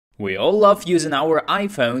We all love using our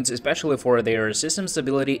iPhones, especially for their system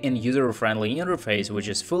stability and user-friendly interface, which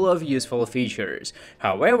is full of useful features.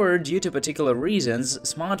 However, due to particular reasons,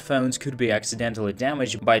 smartphones could be accidentally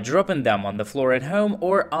damaged by dropping them on the floor at home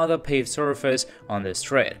or other paved surface on the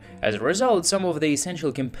street. As a result, some of the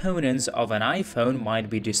essential components of an iPhone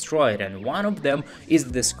might be destroyed, and one of them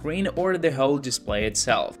is the screen or the whole display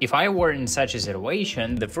itself. If I were in such a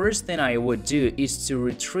situation, the first thing I would do is to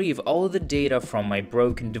retrieve all the data from my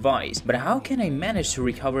broken device. But how can I manage to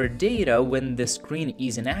recover data when the screen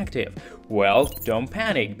is inactive? Well, don't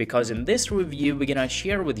panic, because in this review we're gonna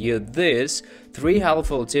share with you these 3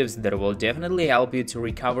 helpful tips that will definitely help you to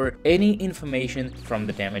recover any information from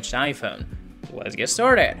the damaged iPhone. Let's get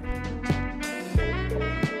started!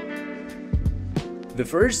 The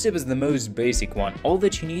first tip is the most basic one. All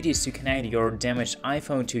that you need is to connect your damaged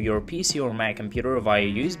iPhone to your PC or Mac computer via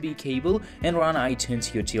USB cable and run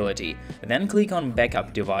iTunes utility. Then click on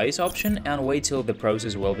Backup Device option and wait till the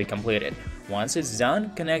process will be completed. Once it's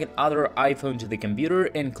done, connect other iPhone to the computer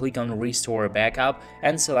and click on Restore Backup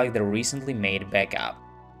and select the recently made backup.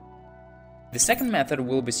 The second method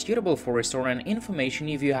will be suitable for restoring information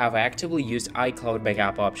if you have actively used iCloud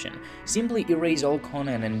backup option. Simply erase all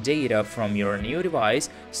content and data from your new device,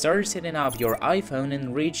 start setting up your iPhone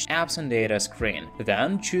and reach Apps and Data screen.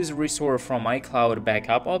 Then choose Restore from iCloud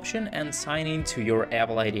backup option and sign in to your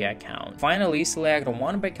Apple ID account. Finally, select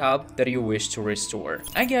one backup that you wish to restore.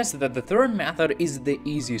 I guess that the third method is the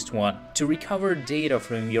easiest one. To recover data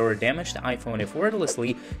from your damaged iPhone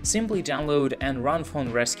effortlessly, simply download and run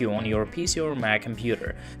Phone Rescue on your PC or Mac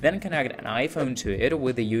computer, then connect an iPhone to it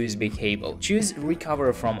with a USB cable. Choose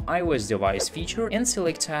Recover from iOS device feature and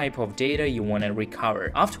select type of data you want to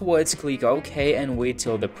recover. Afterwards, click OK and wait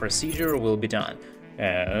till the procedure will be done.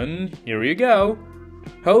 And here you go!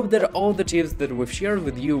 Hope that all the tips that we've shared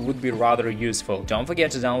with you would be rather useful. Don't forget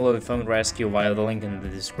to download Phone Rescue via the link in the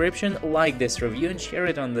description, like this review and share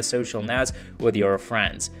it on the social nets with your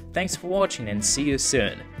friends. Thanks for watching and see you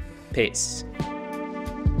soon. Peace.